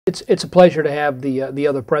It's a pleasure to have the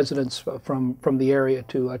other presidents from the area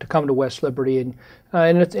to come to West Liberty, and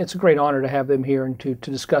it's a great honor to have them here and to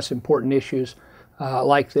discuss important issues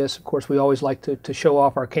like this. Of course, we always like to show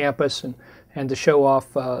off our campus and to show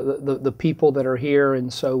off the people that are here,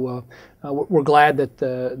 and so we're glad that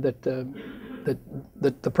the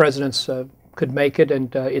presidents could make it,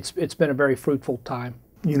 and it's been a very fruitful time.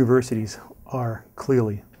 Universities are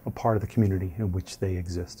clearly a part of the community in which they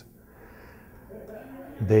exist.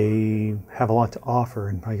 They have a lot to offer,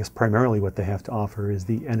 and I guess primarily what they have to offer is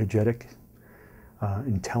the energetic,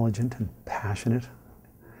 intelligent, and passionate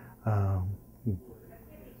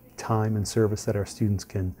time and service that our students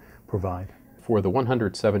can provide. For the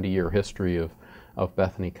 170-year history of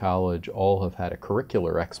Bethany College, all have had a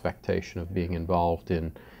curricular expectation of being involved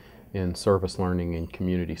in service learning and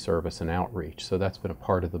community service and outreach. So that's been a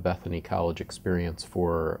part of the Bethany College experience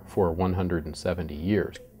for 170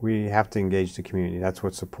 years. We have to engage the community. That's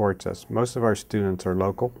what supports us. Most of our students are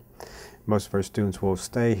local. Most of our students will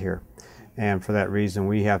stay here. And for that reason,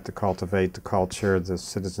 we have to cultivate the culture, the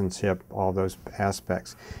citizenship, all those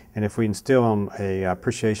aspects. And if we instill an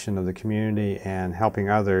appreciation of the community and helping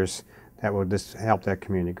others, that will just help that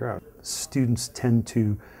community grow. Students tend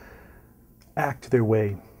to act their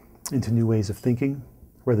way into new ways of thinking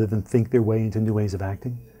rather than think their way into new ways of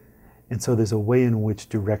acting. And so there's a way in which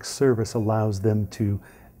direct service allows them to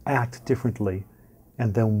act differently,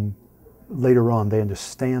 and then later on they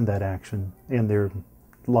understand that action and their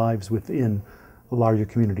lives within a larger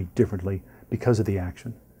community differently because of the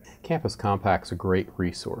action. Campus Compact's a great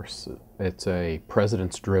resource. It's a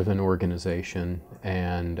presidents-driven organization,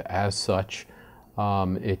 and as such,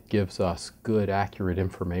 it gives us good, accurate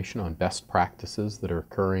information on best practices that are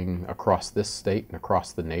occurring across this state and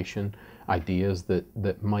across the nation, ideas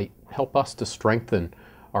that might help us to strengthen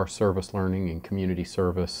our service learning and community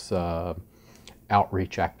service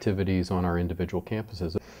outreach activities on our individual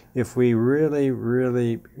campuses. If we really,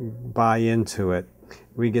 really buy into it,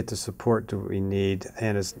 we get the support that we need,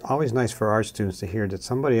 and it's always nice for our students to hear that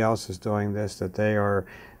somebody else is doing this, that they are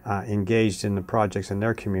engaged in the projects in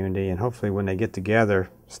their community, and hopefully when they get together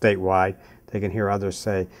statewide, they can hear others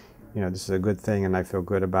say, you know, this is a good thing and I feel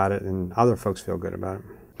good about it, and other folks feel good about it.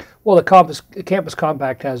 Well, the Campus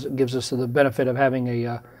Compact gives us the benefit of having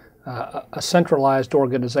a centralized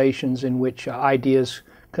organizations in which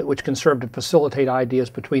which can serve to facilitate ideas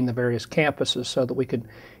between the various campuses, so that we could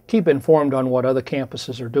keep informed on what other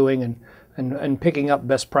campuses are doing and picking up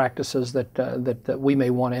best practices that we may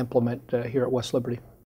want to implement here at West Liberty.